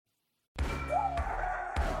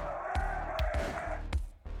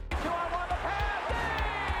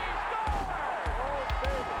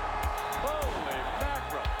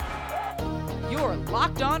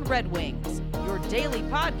Locked On Red Wings, your daily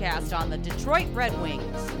podcast on the Detroit Red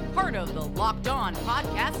Wings. Part of the Locked On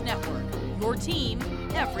Podcast Network, your team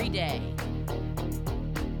every day.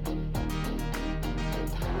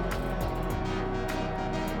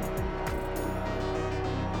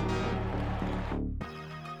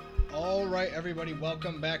 All right, everybody,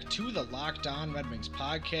 welcome back to the Locked On Red Wings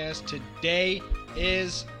podcast. Today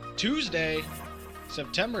is Tuesday,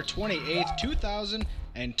 September 28th,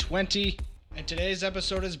 2020, and today's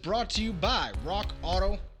episode is brought to you by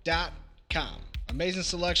RockAuto.com. Amazing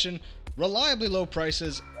selection, reliably low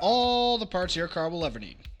prices, all the parts your car will ever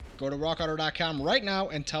need. Go to RockAuto.com right now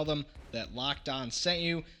and tell them that Locked On sent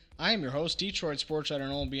you. I am your host, Detroit sports writer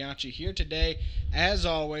Nolan Bianchi, here today, as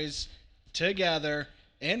always, together,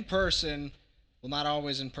 in person. Well, not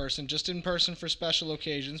always in person, just in person for special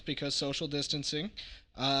occasions because social distancing.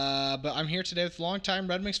 But I'm here today with longtime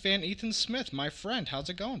Red Wings fan Ethan Smith, my friend. How's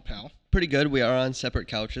it going, pal? Pretty good. We are on separate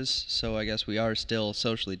couches, so I guess we are still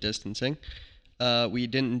socially distancing. We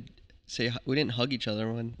didn't hug each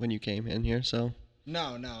other when you came in here, so.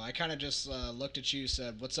 No. I kind of just looked at you,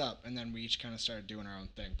 said, "What's up?" And then we each kind of started doing our own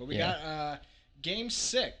thing. But we got Game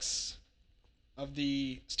 6 of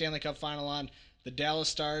the Stanley Cup Final on the Dallas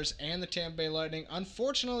Stars and the Tampa Bay Lightning.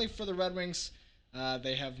 Unfortunately for the Red Wings,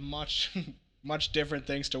 they have much different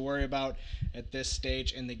things to worry about at this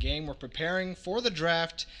stage in the game. We're preparing for the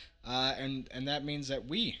draft, and that means that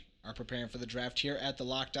we are preparing for the draft here at the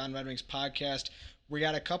Locked On Red Wings podcast. We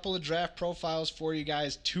got a couple of draft profiles for you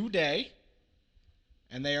guys today,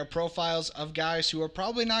 and they are profiles of guys who are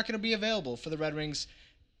probably not going to be available for the Red Wings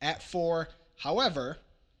at 4. However,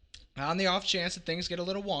 on the off chance that things get a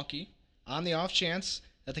little wonky, on the off chance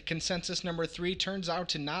that the consensus number 3 turns out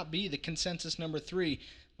to not be the consensus number 3,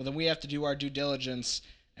 well, then we have to do our due diligence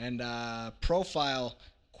and profile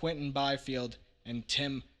Quinton Byfield and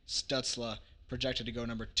Tim Stützle, projected to go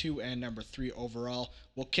number 2 and number 3 overall.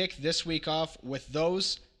 We'll kick this week off with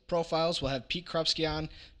those profiles. We'll have Pete Krupski on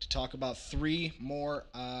to talk about 3 more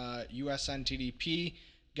USNTDP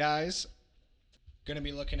guys. Going to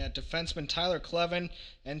be looking at defenseman Tyler Kleven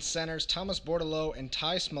and centers Thomas Bordeleau and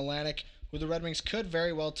Ty Smilanic, who the Red Wings could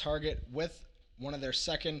very well target with one of their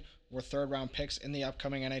second or third round picks in the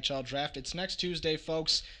upcoming NHL draft. It's next Tuesday,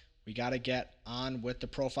 folks. We got to get on with the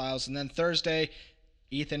profiles. And then Thursday,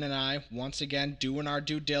 Ethan and I, once again, doing our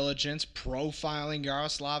due diligence, profiling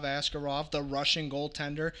Yaroslav Askarov, the Russian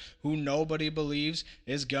goaltender who nobody believes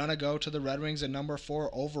is going to go to the Red Wings at number 4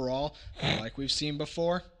 overall, like we've seen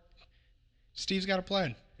before. Steve's got a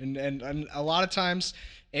plan. And a lot of times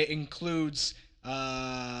it includes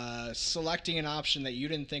selecting an option that you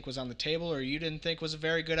didn't think was on the table or you didn't think was a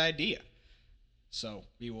very good idea. So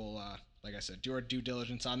we will, like I said, do our due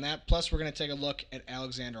diligence on that. Plus, we're going to take a look at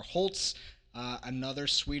Alexander Holtz, another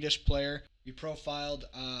Swedish player. We profiled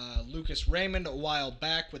Lucas Raymond a while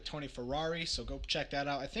back with Tony Ferrari, so go check that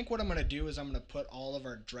out. I think what I'm going to do is I'm going to put all of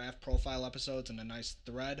our draft profile episodes in a nice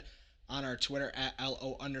thread on our Twitter at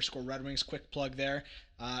 @LO_Red Wings. Quick plug there.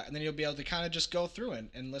 And then you'll be able to kind of just go through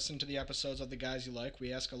and listen to the episodes of the guys you like.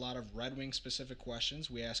 We ask a lot of Red Wing specific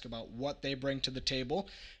questions. We ask about what they bring to the table.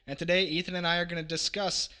 And today, Ethan and I are going to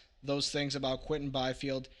discuss those things about Quinton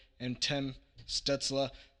Byfield and Tim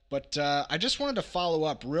Stützle. But I just wanted to follow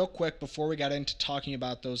up real quick before we got into talking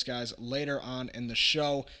about those guys later on in the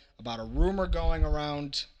show about a rumor going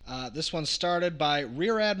around. This one started by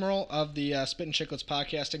Rear Admiral of the Spit and Chicklets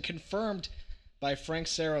podcast and confirmed by Frank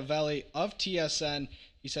Saravelli of TSN.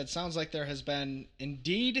 He said, sounds like there has been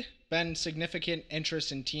significant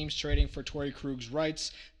interest in teams trading for Torrey Krug's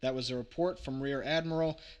rights. That was a report from Rear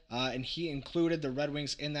Admiral, and he included the Red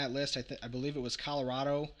Wings in that list. I believe it was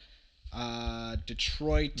Colorado,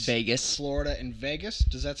 Detroit, Vegas, Florida, and Vegas.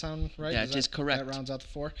 Does that sound right? That is correct. That rounds out the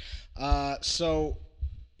 4. So,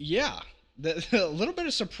 yeah, a little bit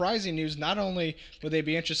of surprising news. Not only would they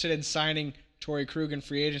be interested in signing Torrey Krug in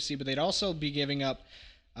free agency, but they'd also be giving up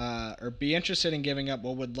be interested in giving up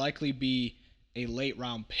what would likely be a late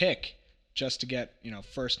round pick just to get,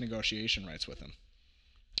 first negotiation rights with him.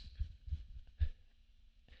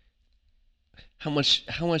 How much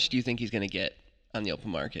do you think he's going to get on the open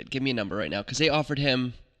market? Give me a number right now, because they offered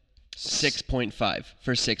him 6.5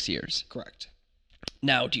 for 6 years. Correct.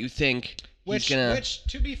 Now, do you think which, he's gonna? Which,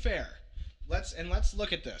 to be fair, let's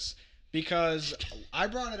look at this, because I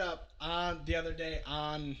brought it up on the other day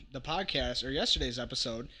on the podcast, or yesterday's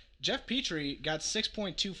episode. Jeff Petrie got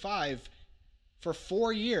 6.25 for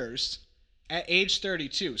 4 years at age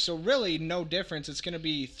 32. So really no difference. It's going to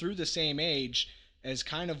be through the same age as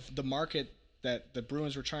kind of the market that the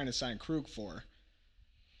Bruins were trying to sign Krug for.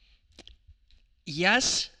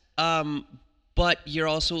 Yes, but you're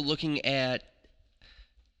also looking at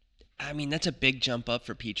I mean, that's a big jump up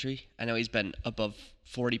for Petrie. I know he's been above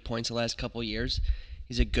 40 points the last couple of years.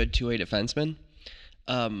 He's a good two-way defenseman.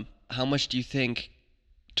 How much do you think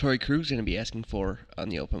Torrey Krug's going to be asking for on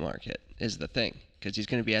the open market is the thing, because he's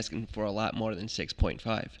going to be asking for a lot more than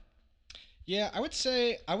 6.5. Yeah, I would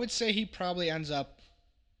say he probably ends up,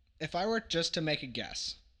 if I were just to make a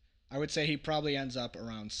guess, I would say he probably ends up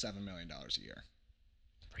around $7 million a year.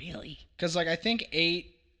 Really? Because like I think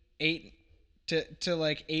 8 to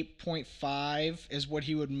like 8.5 is what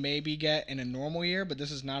he would maybe get in a normal year, but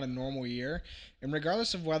this is not a normal year. And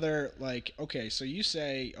regardless of whether, like, okay, so you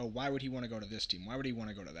say, oh, why would he want to go to this team? Why would he want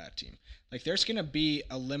to go to that team? Like, there's going to be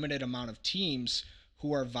a limited amount of teams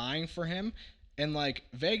who are vying for him, and like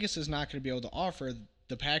Vegas is not going to be able to offer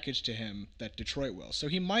the package to him that Detroit will. So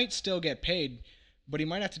he might still get paid, but he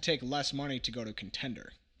might have to take less money to go to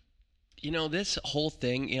contender. You know, this whole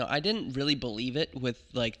thing, I didn't really believe it with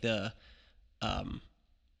like the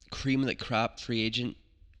cream of the crop free agent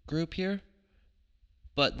group here.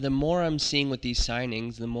 But the more I'm seeing with these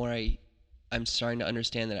signings, the more I'm starting to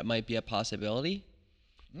understand that it might be a possibility.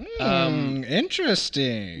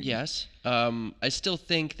 Interesting. Yes. I still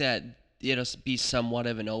think that it'll be somewhat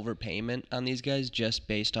of an overpayment on these guys just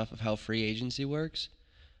based off of how free agency works.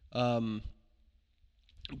 But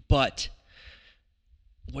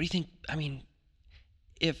what do you think? I mean,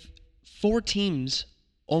 if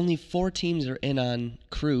only four teams are in on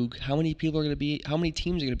Krug, how many teams are going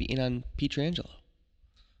to be in on Pietrangelo?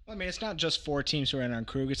 Well, I mean, it's not just 4 teams who are in on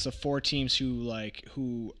Krug. It's the 4 teams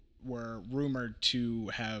who were rumored to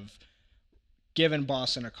have given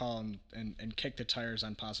Boston a call and kicked the tires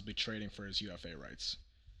on possibly trading for his UFA rights.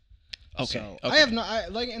 Okay. So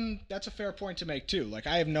and that's a fair point to make too. Like,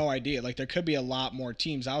 I have no idea. Like, there could be a lot more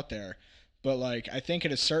teams out there, but like, I think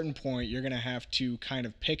at a certain point you're gonna have to kind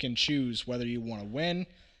of pick and choose whether you want to win,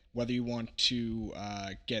 whether you want to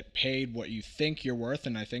get paid what you think you're worth.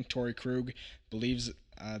 And I think Torrey Krug believes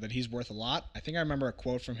that he's worth a lot. I think I remember a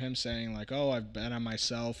quote from him saying like, "Oh, I've bet on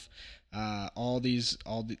myself all these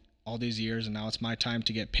years, and now it's my time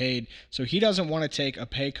to get paid." So he doesn't want to take a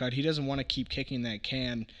pay cut. He doesn't want to keep kicking that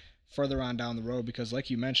can further on down the road because,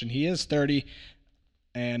 like you mentioned, he is 30,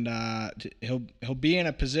 and he'll be in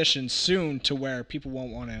a position soon to where people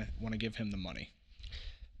won't want to give him the money.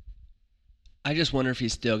 I just wonder if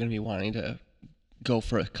he's still going to be wanting to go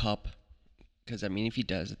for a cup, because I mean, if he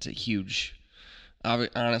does, it's a huge.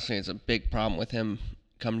 Honestly, it's a big problem with him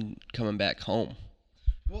coming back home.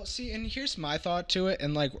 Well, see, and here's my thought to it,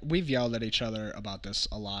 and like we've yelled at each other about this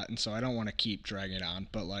a lot, and so I don't want to keep dragging it on,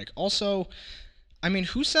 but like also, I mean,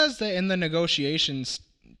 who says that in the negotiations,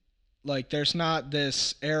 like there's not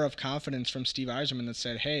this air of confidence from Steve Yzerman that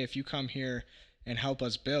said, hey, if you come here and help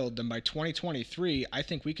us build, then by 2023, I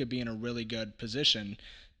think we could be in a really good position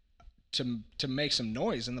to make some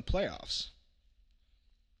noise in the playoffs.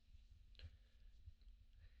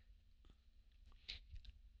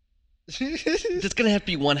 That's going to have to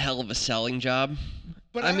be one hell of a selling job.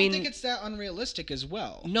 But I don't think it's that unrealistic as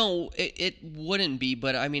well. No, it wouldn't be.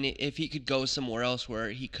 But I mean, if he could go somewhere else where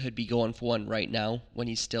he could be going for one right now when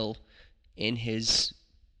he's still in his,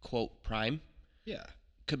 quote, prime. Yeah.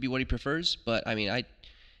 Could be what he prefers. But I mean,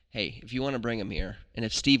 hey, if you want to bring him here, and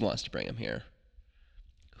if Steve wants to bring him here,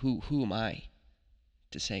 who am I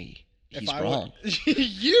to say he's wrong?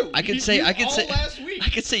 I could say last week. I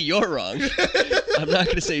could say you're wrong. I'm not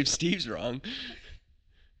going to say if Steve's wrong.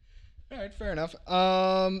 All right, fair enough.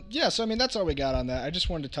 Yeah, so I mean that's all we got on that. I just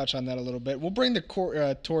wanted to touch on that a little bit. We'll bring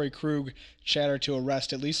the Torrey Krug chatter to a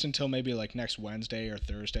rest at least until maybe like next Wednesday or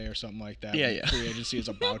Thursday or something like that. Yeah. Free agency is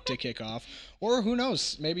about to kick off, or who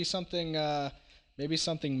knows? Maybe something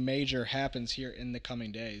major happens here in the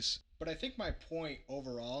coming days. But I think my point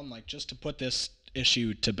overall, and like just to put this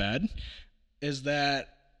issue to bed, is that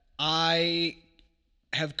I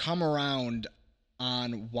have come around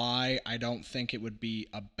on why I don't think it would be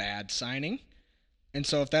a bad signing. And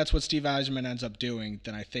so if that's what Steve Yzerman ends up doing,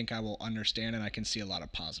 then I think I will understand and I can see a lot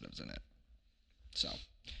of positives in it. So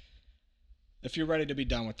if you're ready to be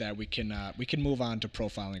done with that, we can move on to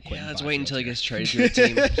profiling Quinton. Yeah, let's Byfield wait until he here. gets traded to a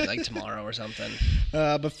team like tomorrow or something.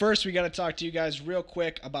 But first, we got to talk to you guys real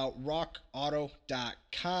quick about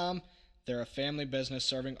RockAuto.com. They're a family business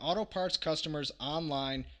serving auto parts customers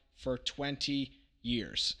online for 20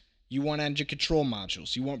 years. You want engine control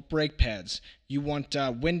modules. You want brake pads. You want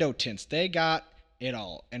window tints. They got it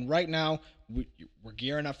all. And right now, we're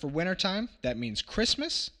gearing up for wintertime. That means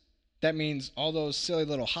Christmas. That means all those silly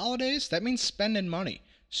little holidays. That means spending money,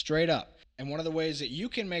 straight up. And one of the ways that you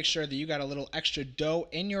can make sure that you got a little extra dough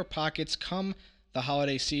in your pockets come the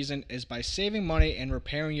holiday season is by saving money and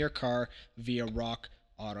repairing your car via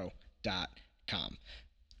RockAuto.com.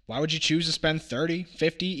 Why would you choose to spend 30,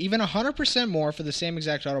 50, even 100% more for the same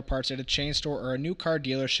exact auto parts at a chain store or a new car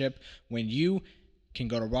dealership when you can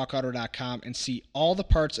go to rockauto.com and see all the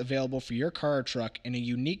parts available for your car or truck in a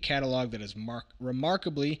unique catalog that is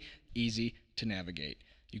remarkably easy to navigate.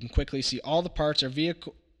 You can quickly see all the parts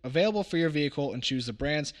available for your vehicle and choose the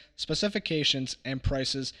brands, specifications, and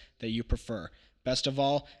prices that you prefer. Best of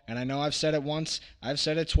all, and I know I've said it once, I've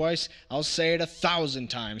said it twice, I'll say it 1,000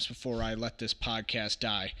 times before I let this podcast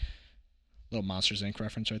die. Little Monsters, Inc.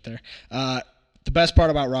 reference right there. The best part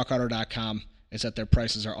about rockauto.com is that their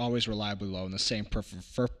prices are always reliably low and the same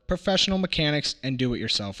for professional mechanics and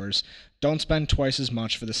do-it-yourselfers. Don't spend twice as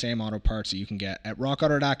much for the same auto parts that you can get at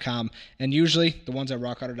rockauto.com, and usually the ones at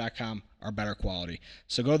rockauto.com are better quality.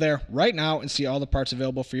 So go there right now and see all the parts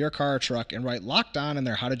available for your car or truck and write Locked On in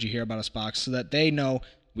their How Did You Hear About Us box so that they know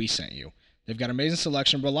we sent you. They've got amazing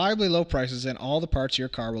selection, reliably low prices, and all the parts your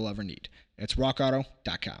car will ever need. It's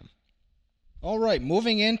rockauto.com. All right,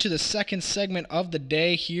 moving into the second segment of the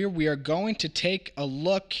day here, we are going to take a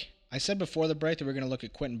look. I said before the break that we're going to look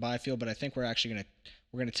at Quinton Byfield, but I think we're actually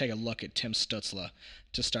going to take a look at Tim Stützle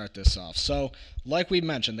to start this off. So, like we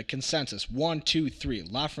mentioned, the consensus, 1, 2, 3,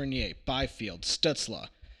 Lafreniere, Byfield, Stützle.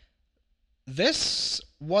 This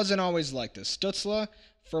wasn't always like this. Stützle,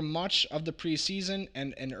 for much of the preseason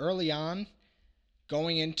and early on,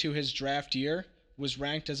 going into his draft year, was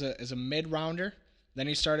ranked as a mid-rounder. Then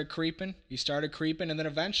he started creeping, and then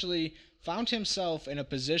eventually found himself in a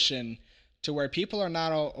position to where people are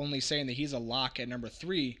not only saying that he's a lock at number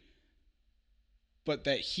 3, but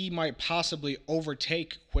that he might possibly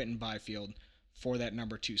overtake Quinton Byfield for that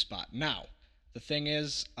number 2 spot. Now, the thing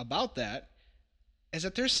is about that is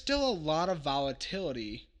that there's still a lot of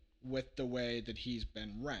volatility with the way that he's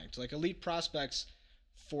been ranked. Like Elite Prospects,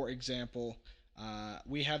 for example,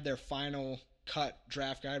 we have their final cut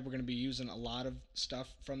draft guide. We're going to be using a lot of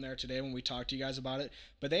stuff from there today when we talk to you guys about it.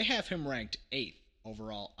 But they have him ranked 8th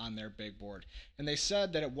overall on their big board. And they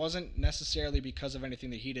said that it wasn't necessarily because of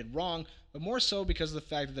anything that he did wrong, but more so because of the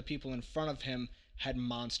fact that the people in front of him had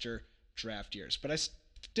monster draft years. But I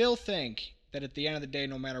still think that at the end of the day,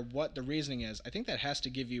 no matter what the reasoning is, I think that has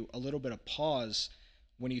to give you a little bit of pause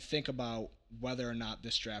when you think about whether or not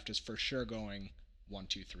this draft is for sure going 1,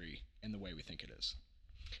 2, 3 in the way we think it is.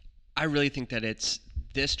 I really think that it's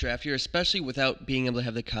this draft year, especially without being able to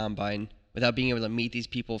have the combine, without being able to meet these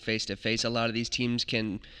people face to face. A lot of these teams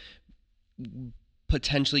can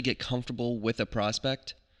potentially get comfortable with a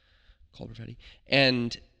prospect, Cole Perfetti,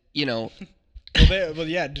 and Detroit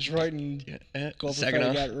and Cole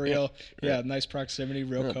Perfetti got real, nice proximity,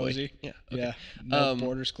 real cozy, no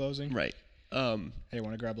borders closing, right? Hey,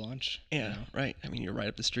 want to grab lunch? Right. I mean, you're right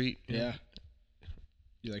up the street. Yeah.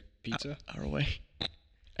 You like pizza? Hour away.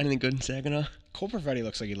 Anything good in Saginaw? Cole Perfetti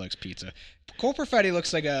looks like he likes pizza. Cole Perfetti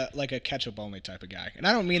looks like a ketchup only type of guy, and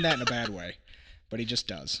I don't mean that in a bad way, but he just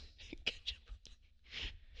does.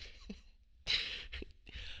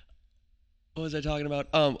 What was I talking about?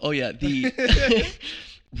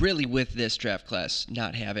 Really with this draft class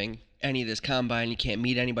not having any of this combine, you can't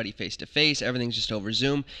meet anybody face to face. Everything's just over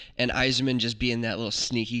Zoom, and Yzerman just being that little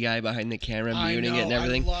sneaky guy behind the camera, muting it and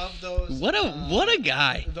everything. I love those. What a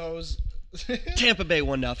guy. Those. Tampa Bay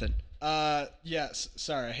 1-0. Yes.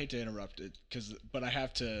 Sorry, I hate to interrupt it, but I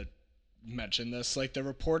have to mention this. Like the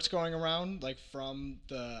reports going around, like from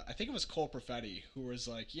I think it was Cole Perfetti, who was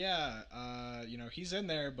like, he's in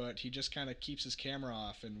there, but he just kind of keeps his camera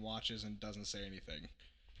off and watches and doesn't say anything.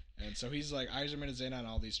 And so he's like, Yzerman is in on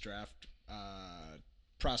all these draft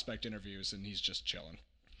prospect interviews, and he's just chilling.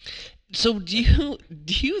 So do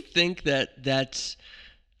you think that's?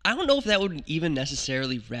 I don't know if that would even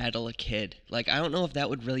necessarily rattle a kid. Like, I don't know if that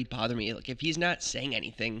would really bother me. Like, if he's not saying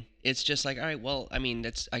anything, it's just like, all right, well, I mean,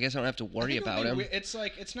 I guess I don't have to worry about him. It's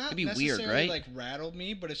like, it's not It'd be necessarily weird, right? Like rattled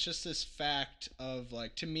me, but it's just this fact of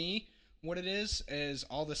like, to me, what it is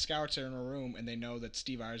all the scouts are in a room and they know that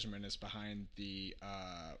Steve Yzerman is behind the,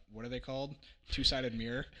 what are they called? Two-sided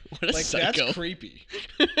mirror. What a like, psycho. That's creepy.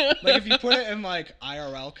 Like, if you put it in like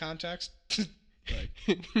IRL context, like,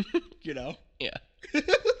 Yeah.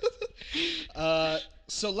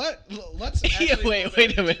 So let's actually wait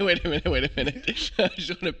a minute. I just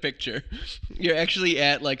want a picture. You're actually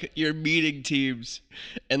at like you're meeting teams,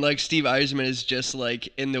 and like Steve Yzerman is just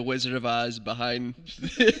like in the Wizard of Oz behind.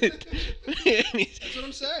 That's what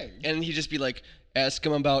I'm saying. And he'd just be like, ask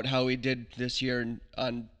him about how he did this year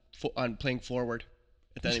on playing forward,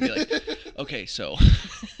 and then he'd be like, okay, so.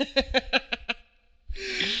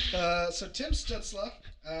 So Tim Stützle,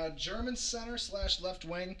 German center / left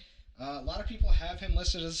wing. A lot of people have him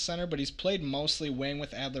listed as a center, but he's played mostly wing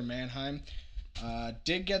with Adler Mannheim.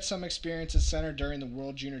 Did get some experience at center during the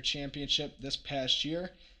World Junior Championship this past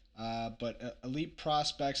year, but elite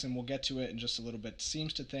prospects, and we'll get to it in just a little bit,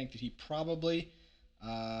 seems to think that he probably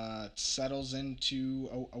settles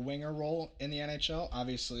into a winger role in the NHL.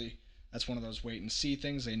 Obviously, that's one of those wait and see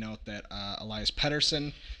things. They note that Elias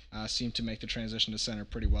Pettersson seemed to make the transition to center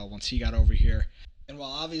pretty well once he got over here. And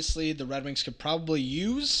while obviously the Red Wings could probably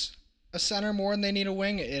use a center more than they need a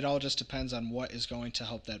wing, it all just depends on what is going to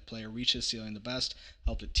help that player reach his ceiling the best,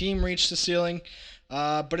 help the team reach the ceiling.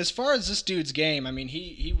 But as far as this dude's game, I mean,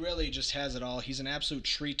 he really just has it all. He's an absolute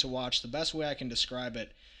treat to watch. The best way I can describe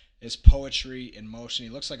it is poetry in motion.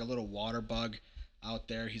 He looks like a little water bug out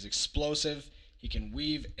there. He's explosive. He can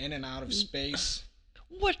weave in and out of space.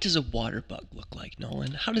 What does a water bug look like,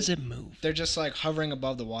 Nolan? How does it move? They're just like hovering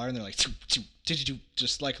above the water, and they're like,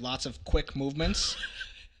 just like lots of quick movements.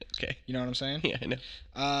 Okay. You know what I'm saying? Yeah, I know.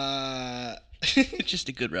 It's just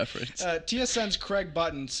a good reference. TSN's Craig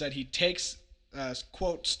Button said he takes,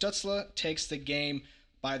 quote, Stützle takes the game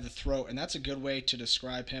by the throat, and that's a good way to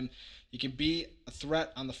describe him. He can be a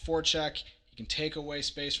threat on the forecheck. He can take away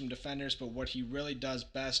space from defenders, but what he really does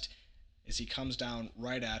best is he comes down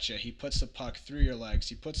right at you. He puts the puck through your legs.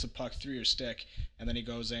 He puts the puck through your stick, and then he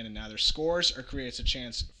goes in and either scores or creates a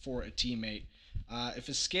chance for a teammate. If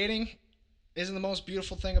his skating isn't the most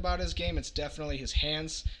beautiful thing about his game, it's definitely his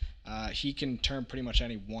hands. He can turn pretty much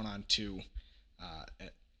any 1-on-2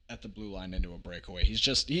 at the blue line into a breakaway.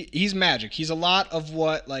 He's magic. He's a lot of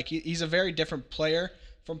what, like, he's a very different player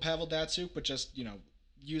from Pavel Datsyuk, but just, you know,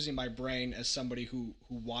 using my brain as somebody who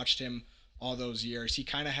watched him all those years, he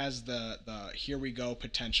kind of has the here we go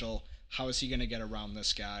potential. How is he going to get around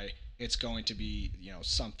this guy? It's going to be, you know,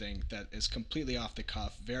 something that is completely off the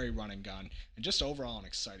cuff, very run and gun, and just overall an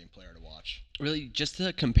exciting player to watch. Really, just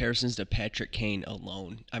the comparisons to Patrick Kane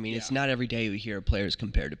alone. I mean, It's not every day we hear players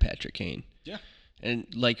compared to Patrick Kane. Yeah. And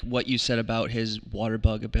like what you said about his water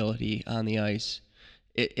bug ability on the ice,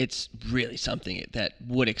 it's really something that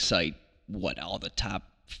would excite all the top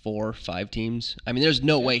 4 or 5 teams. I mean, there's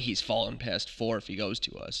no way he's fallen past 4 if he goes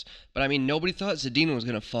to us. But I mean, nobody thought Zadina was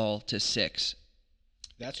going to fall to 6.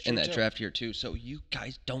 That's true in that draft year too. So you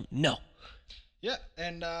guys don't know. Yeah,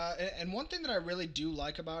 and one thing that I really do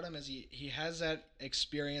like about him is he has that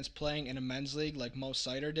experience playing in a men's league like Mo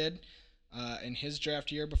Seider did in his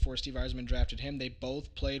draft year before Steve Yzerman drafted him. They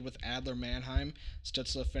both played with Adler Mannheim.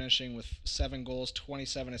 Stützle finishing with 7 goals,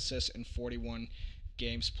 27 assists, and 41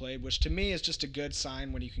 games played, which to me is just a good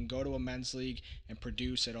sign when you can go to a men's league and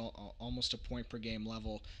produce at almost a point per game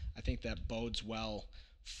level. I think that bodes well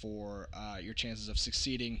for your chances of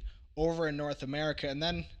succeeding over in North America. And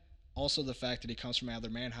then also the fact that he comes from Adler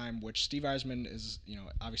Mannheim, which Steve Yzerman is, you know,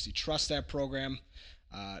 obviously trusts that program,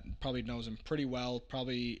 probably knows him pretty well,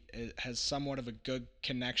 probably has somewhat of a good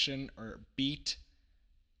connection or beat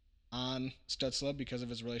on Stützle because of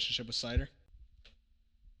his relationship with Seider.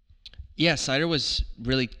 Yeah, Seider was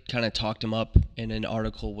really kind of talked him up in an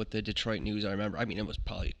article with the Detroit News. I remember. I mean, it was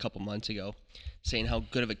probably a couple months ago, saying how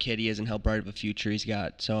good of a kid he is and how bright of a future he's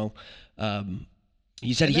got. So,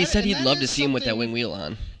 he said he'd love to see him with that wing wheel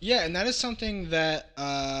on. Yeah, and that is something that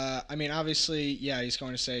I mean, obviously, yeah, he's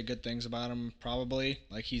going to say good things about him, probably,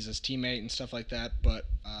 like he's his teammate and stuff like that. But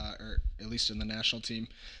or at least in the national team.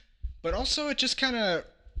 But also, it just kind of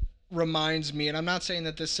reminds me, and I'm not saying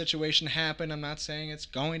that this situation happened, I'm not saying it's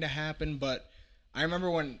going to happen, but I remember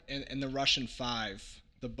when in the Russian 5,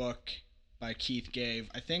 the book by Keith Gave,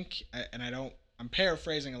 I think, and I'm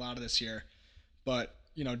paraphrasing a lot of this here, but,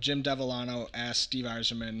 you know, Jim Devellano asked Steve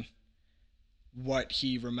Yzerman what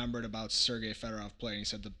he remembered about Sergei Fedorov playing. He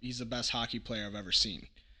said he's the best hockey player I've ever seen.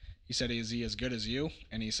 He said, is he as good as you?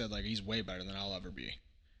 And he said, like, he's way better than I'll ever be.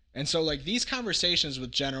 And so, like, these conversations with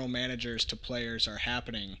general managers to players are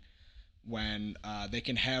happening when they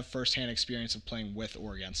can have firsthand experience of playing with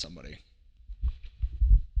or against somebody.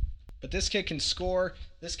 But this kid can score.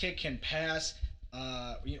 This kid can pass.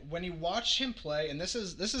 When you watch him play, and this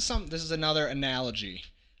is another analogy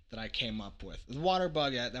that I came up with. The water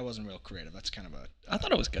bug, that wasn't real creative. That's kind of I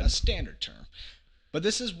thought it was good. A standard term. But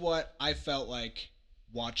this is what I felt like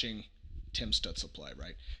watching Tim Stützle play.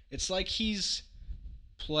 Right? It's like he's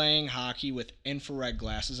playing hockey with infrared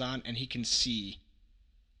glasses on, and he can see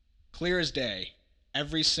clear as day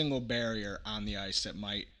every single barrier on the ice that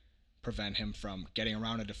might prevent him from getting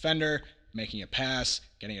around a defender, making a pass,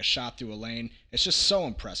 getting a shot through a lane. It's just so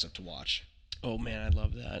impressive to watch. Oh man, I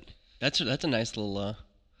love that. That's a nice little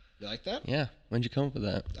You like that? Yeah. When'd you come up with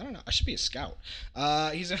that? I don't know. I should be a scout.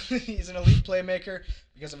 He's an elite playmaker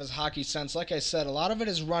because of his hockey sense. Like I said, a lot of it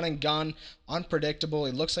is run and gun, unpredictable.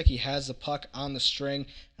 He looks like he has the puck on the string.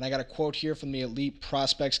 And I got a quote here from the Elite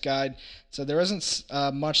Prospects Guide. So there isn't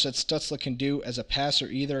much that Stützle can do as a passer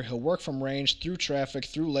either. He'll work from range, through traffic,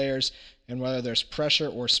 through layers, and whether there's pressure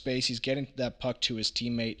or space, he's getting that puck to his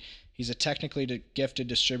teammate. He's a technically gifted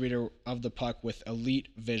distributor of the puck with elite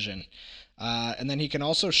vision. And then he can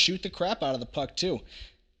also shoot the crap out of the puck, too.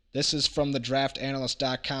 This is from the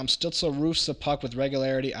draftanalyst.com. Stützle roofs the puck with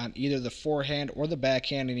regularity on either the forehand or the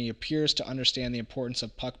backhand, and he appears to understand the importance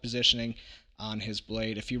of puck positioning on his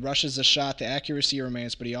blade. If he rushes the shot, the accuracy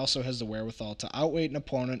remains, but he also has the wherewithal to outweight an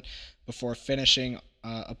opponent before finishing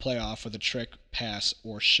a playoff with a trick pass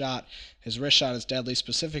or shot. His wrist shot is deadly,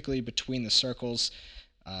 specifically between the circles.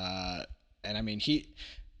 And I mean,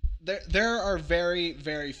 there are very,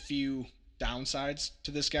 very few downsides to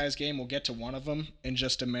this guy's game. We'll get to one of them in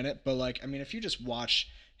just a minute. But, like, I mean, if you just watch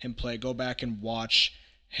him play, go back and watch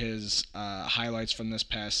his highlights from this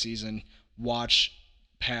past season, watch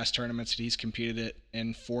past tournaments that he's competed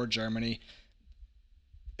in for Germany,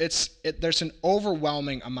 there's an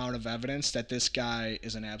overwhelming amount of evidence that this guy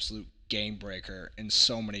is an absolute game breaker in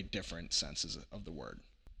so many different senses of the word.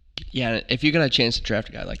 Yeah, if you got a chance to draft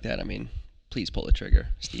a guy like that, I mean, please pull the trigger,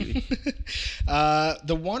 Stevie.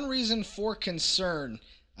 The one reason for concern,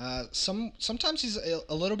 sometimes he's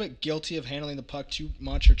a little bit guilty of handling the puck too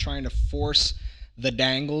much or trying to force the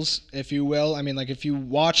dangles, if you will. I mean, like, if you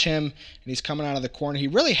watch him and he's coming out of the corner, he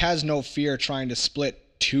really has no fear trying to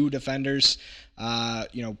split two defenders,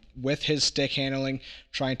 with his stick handling,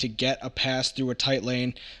 trying to get a pass through a tight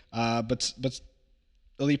lane. But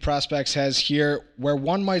Elite Prospects has here, where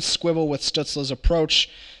one might squibble with Stützle's approach,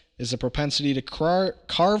 is a propensity to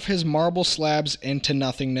carve his marble slabs into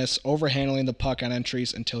nothingness, overhandling the puck on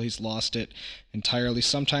entries until he's lost it entirely.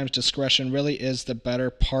 Sometimes discretion really is the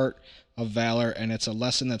better part of valor, and it's a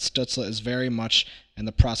lesson that Stützle is very much in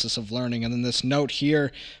the process of learning. And then this note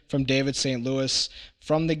here from David St. Louis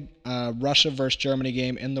from the Russia versus Germany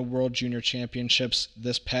game in the World Junior Championships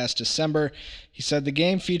this past December. He said the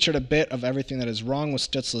game featured a bit of everything that is wrong with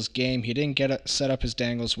Stützle's game. He didn't set up his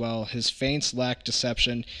dangles well. His feints lacked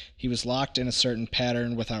deception. He was locked in a certain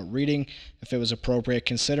pattern without reading if it was appropriate,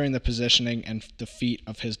 considering the positioning and the feet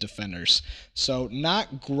of his defenders. So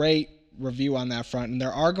not great review on that front, and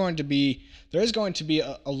there is going to be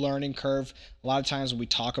a learning curve. A lot of times when we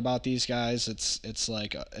talk about these guys, it's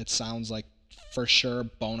like it sounds like for sure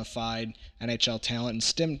bona fide NHL talent,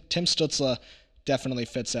 and Tim Stützle definitely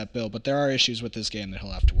fits that bill, but there are issues with this game that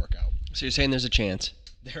he'll have to work out. So you're saying there's a chance?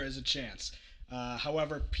 There is a chance.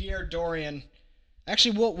 However, Pierre Dorion,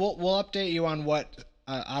 actually we'll update you on what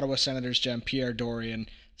Ottawa Senators GM Pierre Dorion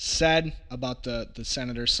said about the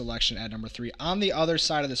Senators selection at number 3 on the other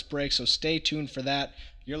side of this break, so stay tuned for that.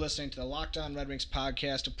 You're listening to the Locked On Red Wings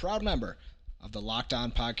podcast, a proud member of the Locked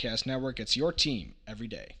On Podcast Network. It's your team every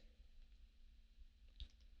day.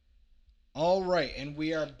 All right, and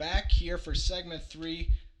we are back here for segment 3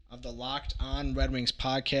 of the Locked On Red Wings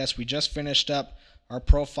podcast. We just finished up our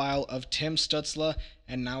profile of Tim Stützle,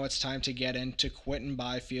 and now it's time to get into Quinton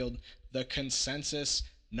Byfield, the consensus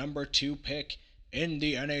number 2 pick in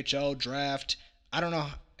the NHL draft. I don't know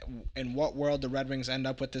in what world the Red Wings end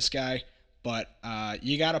up with this guy, but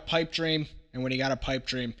you got a pipe dream, and when you got a pipe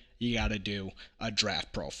dream, you got to do a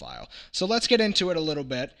draft profile. So let's get into it a little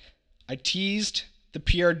bit. I teased the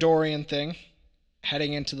Pierre Dorion thing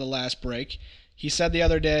heading into the last break. He said the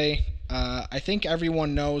other day, I think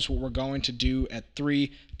everyone knows what we're going to do at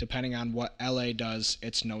 3, depending on what LA does.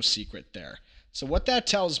 It's no secret there. So what that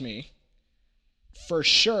tells me for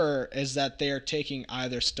sure is that they are taking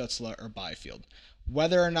either Stützle or Byfield.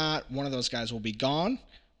 Whether or not one of those guys will be gone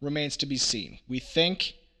remains to be seen. We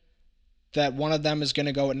think that one of them is going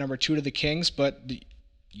to go at number 2 to the Kings, but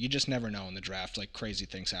you just never know in the draft. Like, crazy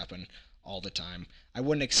things happen all the time. I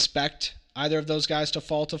wouldn't expect either of those guys to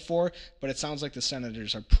fall to 4, but it sounds like the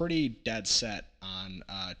Senators are pretty dead set on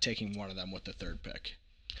taking one of them with the 3rd pick.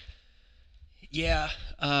 Yeah,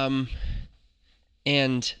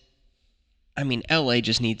 and I mean, LA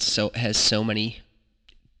just has so many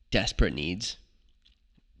desperate needs.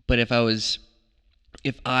 But if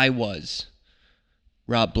I was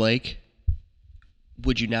Rob Blake,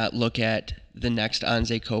 would you not look at the next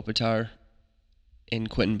Anze Kopitar in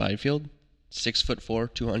Quinton Byfield?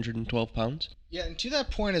 6'4", 212 pounds. Yeah, and to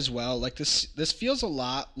that point as well, like this feels a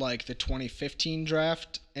lot like the 2015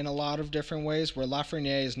 draft in a lot of different ways, where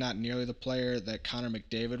Lafreniere is not nearly the player that Connor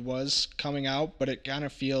McDavid was coming out, but it kind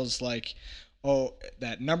of feels like,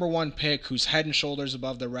 that number 1 pick who's head and shoulders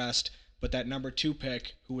above the rest, but that number 2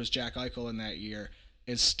 pick, who was Jack Eichel in that year,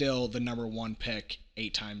 is still the number 1 pick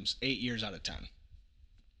 8 years out of 10.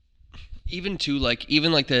 Even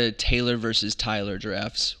the Taylor versus Tyler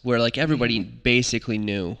drafts, where like everybody basically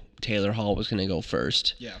knew Taylor Hall was going to go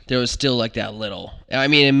first. Yeah. There was still like that little. I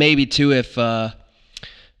mean, and maybe too if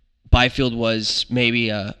Byfield was maybe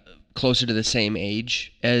closer to the same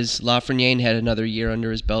age as Lafreniere and had another year under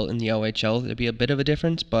his belt in the OHL, there'd be a bit of a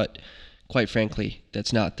difference. But quite frankly,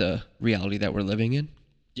 that's not the reality that we're living in.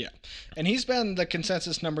 Yeah, and he's been the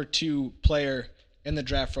consensus number 2 player in the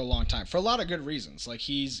draft for a long time for a lot of good reasons. Like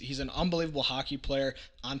he's an unbelievable hockey player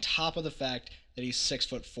on top of the fact that he's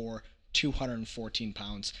 6'4", 214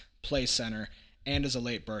 pounds, plays center, and is a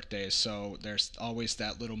late birthday. So there's always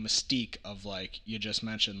that little mystique of like you just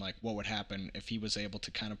mentioned, like what would happen if he was able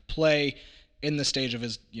to kind of play in the stage of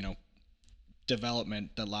his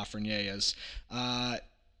development that Lafreniere is.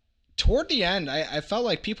 Toward the end, I felt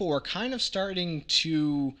like people were kind of starting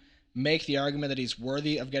to make the argument that he's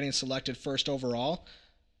worthy of getting selected first overall.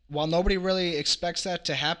 While nobody really expects that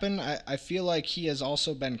to happen, I feel like he has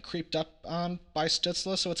also been creeped up on by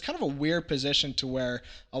Stützle, so it's kind of a weird position to where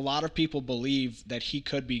a lot of people believe that he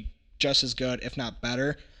could be just as good, if not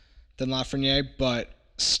better, than Lafreniere, but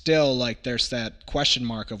still, like, there's that question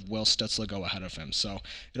mark of will Stützle go ahead of him. So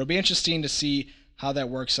it'll be interesting to see how that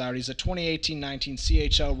works out. He's a 2018-19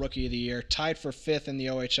 CHL Rookie of the Year, tied for 5th in the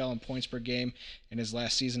OHL in points per game in his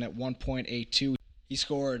last season at 1.82. He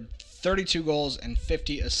scored 32 goals and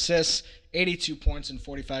 50 assists, 82 points in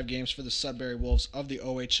 45 games for the Sudbury Wolves of the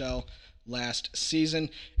OHL last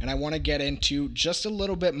season. And I want to get into just a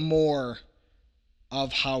little bit more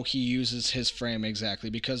of how he uses his frame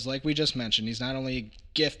exactly, because like we just mentioned, he's not only a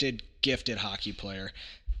gifted hockey player,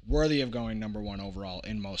 worthy of going number 1 overall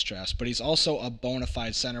in most drafts, but he's also a bona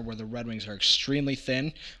fide center where the Red Wings are extremely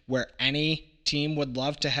thin, where any team would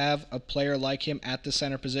love to have a player like him at the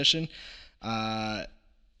center position,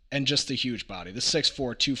 and just the huge body, the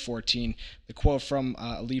 6'4", 214. The quote from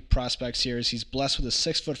Elite Prospects here is, he's blessed with a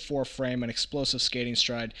 6'4" frame, an explosive skating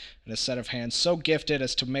stride, and a set of hands so gifted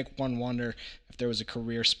as to make one wonder if there was a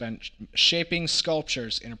career spent shaping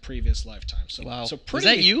sculptures in a previous lifetime. So, wow. So pretty, was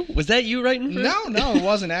that you? Was that you writing? No, it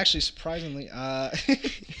wasn't actually, surprisingly.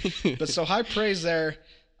 But so high praise there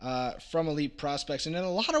from Elite Prospects. And in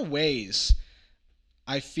a lot of ways,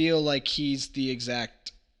 I feel like he's the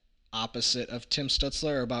exact opposite of Tim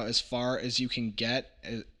Stützle, about as far as you can get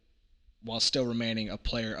while still remaining a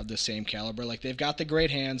player of the same caliber. Like, they've got the great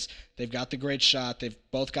hands, they've got the great shot, they've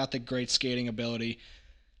both got the great skating ability.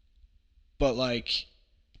 But, like,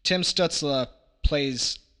 Tim Stützle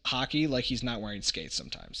plays hockey like he's not wearing skates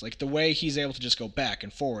sometimes. Like, the way he's able to just go back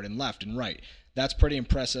and forward and left and right, that's pretty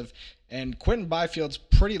impressive. And Quinton Byfield's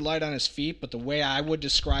pretty light on his feet, but the way I would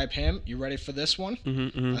describe him, you ready for this one?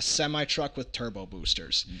 A semi-truck with turbo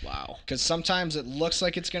boosters. Wow. Because sometimes it looks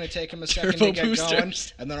like it's going to take him a second to get going,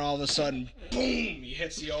 and then all of a sudden, boom, he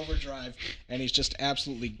hits the overdrive, and he's just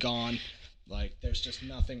absolutely gone. Like, there's just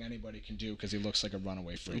nothing anybody can do because he looks like a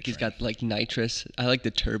runaway freight train. He's got, like, nitrous. I like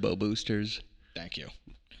the turbo boosters. Thank you.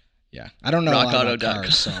 Yeah. I don't know a lot about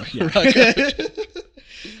cars, so yeah.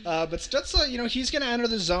 But Stützle, he's going to enter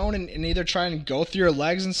the zone and either try and go through your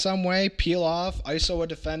legs in some way, peel off, ISO a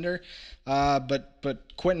defender.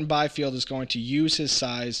 But Quinton Byfield is going to use his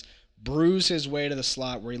size, bruise his way to the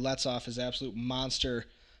slot where he lets off his absolute monster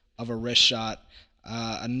of a wrist shot.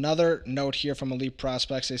 Another note here from Elite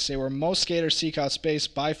Prospects. They say where most skaters seek out space,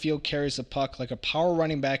 Byfield carries the puck like a power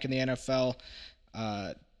running back in the NFL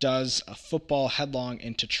does a football headlong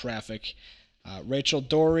into traffic. Rachel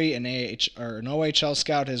Dory, an OHL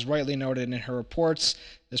scout, has rightly noted in her reports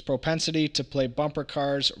this propensity to play bumper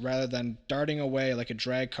cars rather than darting away like a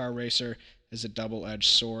drag car racer is a double-edged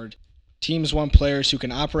sword. Teams want players who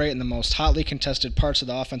can operate in the most hotly contested parts of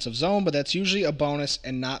the offensive zone, but that's usually a bonus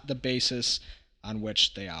and not the basis on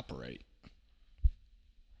which they operate.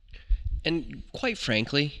 And quite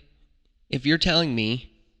frankly, if you're telling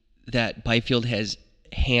me that Byfield has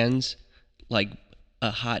hands like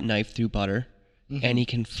a hot knife through butter, and he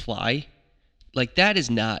can fly, like, that is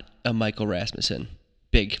not a Michael Rasmussen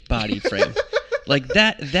big body frame. Like,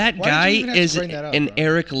 that guy is an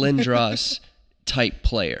Eric Lindros type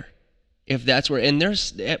player. If that's where, and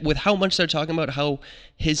there's, with how much they're talking about how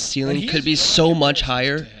his ceiling could be so much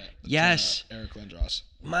higher. Yes. Eric Lindros.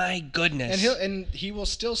 My goodness. And he will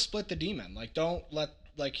still split the D-men.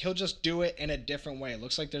 He'll just do it in a different way. It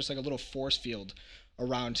looks like there's like a little force field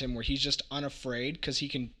around him where he's just unafraid because he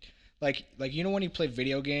can, like when you play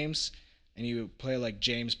video games and you play like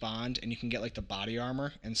James Bond and you can get like the body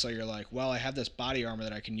armor, and so you're like, well, I have this body armor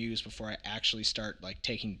that I can use before I actually start like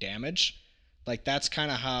taking damage. Like, that's kind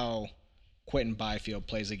of how Quentin Byfield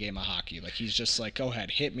plays a game of hockey. Like, he's just like, go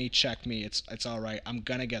ahead, hit me, check me. It's all right. I'm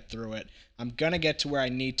going to get through it. I'm going to get to where I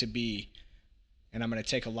need to be, and I'm going to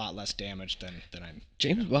take a lot less damage than I'm.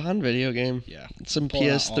 James Bond video game. Yeah. Some Pulling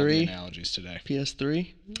out all the PS3. analogies today.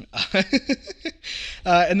 PS3.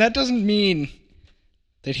 And that doesn't mean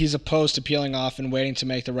that he's opposed to peeling off and waiting to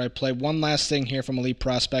make the right play. One last thing here from Elite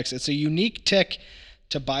Prospects. It's a unique tick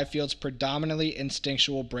to Byfield's predominantly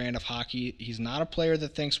instinctual brand of hockey. He's not a player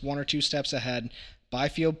that thinks one or two steps ahead.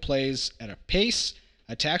 Byfield plays at a pace,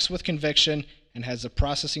 attacks with conviction, and has the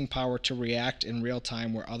processing power to react in real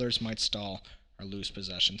time where others might stall or lose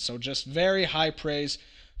possession. So just very high praise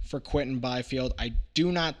for Quentin Byfield. I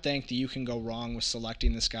do not think that you can go wrong with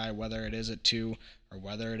selecting this guy, whether it is at 2 or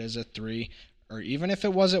whether it is at 3. Or even if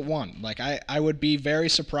it was at 1. Like, I would be very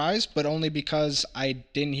surprised, but only because I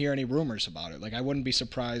didn't hear any rumors about it. Like, I wouldn't be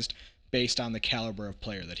surprised based on the caliber of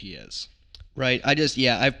player that he is. Right.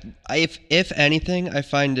 If anything, I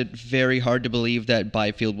find it very hard to believe that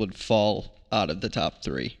Byfield would fall out of the top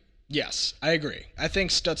 3. Yes, I agree. I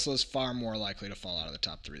think Stützle is far more likely to fall out of the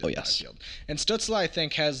top 3 than Byfield. And Stützle, I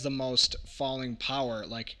think, has the most falling power.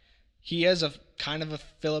 Like, he is a kind of a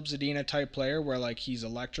Filip Zadina type player where, like, he's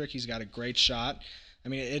electric. He's got a great shot. I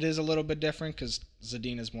mean, it is a little bit different because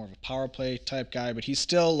Zadina is more of a power play type guy, but he's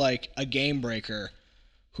still, like, a game breaker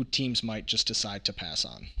who teams might just decide to pass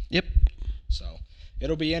on. Yep. So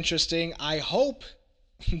it'll be interesting. I hope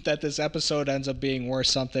that this episode ends up being worth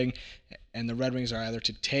something and the Red Wings are able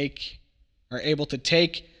to take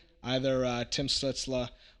either Tim Stützle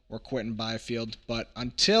or Quentin Byfield. But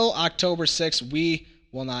until October 6th, we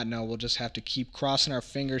will not know. We'll just have to keep crossing our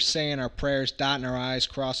fingers, saying our prayers, dotting our I's,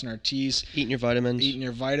 crossing our T's. Eating your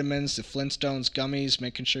vitamins. The Flintstones gummies,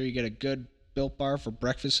 making sure you get a good Built Bar for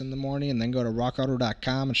breakfast in the morning, and then go to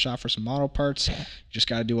rockauto.com and shop for some auto parts. You just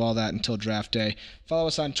got to do all that until draft day. Follow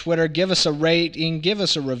us on Twitter. Give us a rating. Give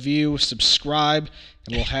us a review. Subscribe.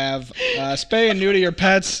 And we'll have spay and neuter your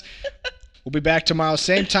pets. We'll be back tomorrow.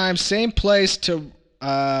 Same time, same place to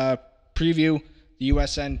preview the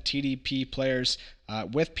USN TDP players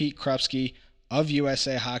with Pete Krupski of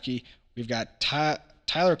USA Hockey. We've got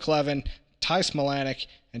Tyler Clevin, Ty Smolanek,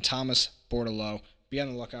 and Thomas Bordelot. Be on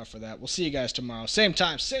the lookout for that. We'll see you guys tomorrow. Same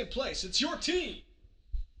time, same place. It's your team.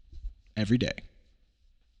 Every day.